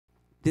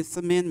This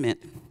amendment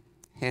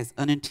has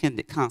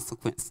unintended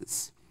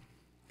consequences.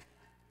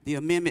 The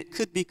amendment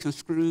could be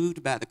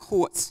construed by the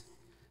courts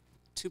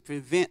to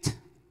prevent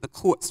the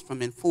courts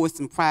from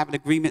enforcing private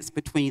agreements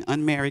between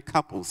unmarried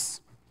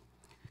couples.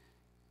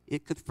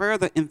 It could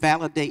further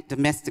invalidate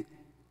domestic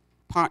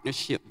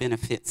partnership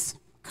benefits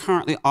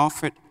currently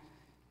offered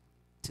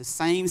to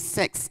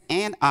same-sex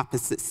and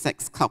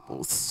opposite-sex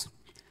couples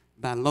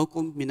by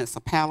local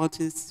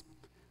municipalities,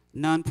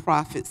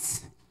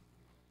 nonprofits,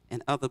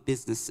 and other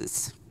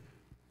businesses.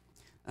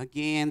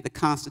 Again, the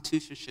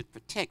Constitution should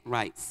protect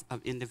rights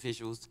of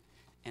individuals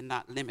and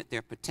not limit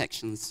their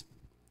protections.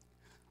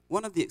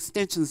 One of the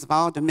extensions of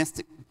all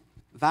domestic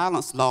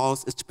violence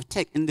laws is to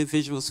protect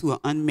individuals who are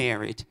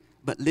unmarried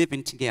but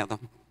living together.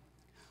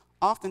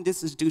 Often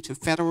this is due to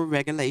federal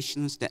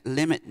regulations that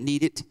limit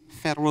needed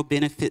federal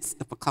benefits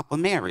if a couple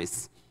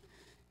marries.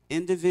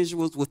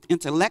 Individuals with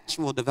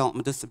intellectual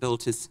development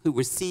disabilities who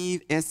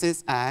receive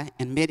SSI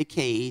and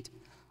Medicaid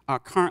are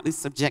currently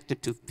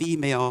subjected to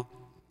female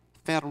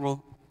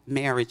federal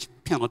marriage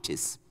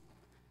penalties.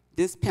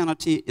 This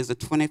penalty is a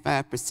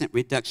 25%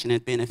 reduction in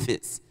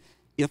benefits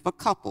if a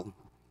couple,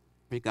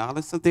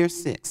 regardless of their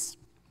sex,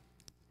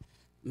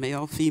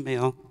 male,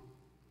 female,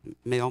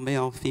 male,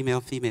 male, female,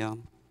 female,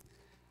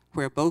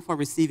 where both are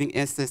receiving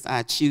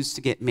SSI choose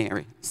to get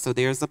married. So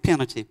there's a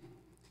penalty.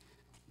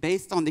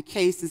 Based on the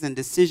cases and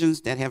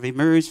decisions that have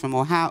emerged from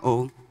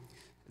Ohio,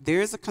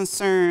 there is a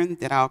concern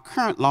that our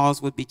current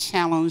laws would be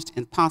challenged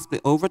and possibly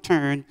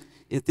overturned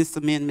if this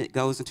amendment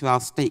goes into our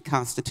state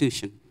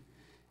constitution.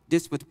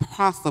 This would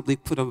possibly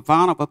put a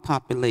vulnerable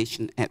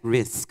population at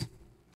risk.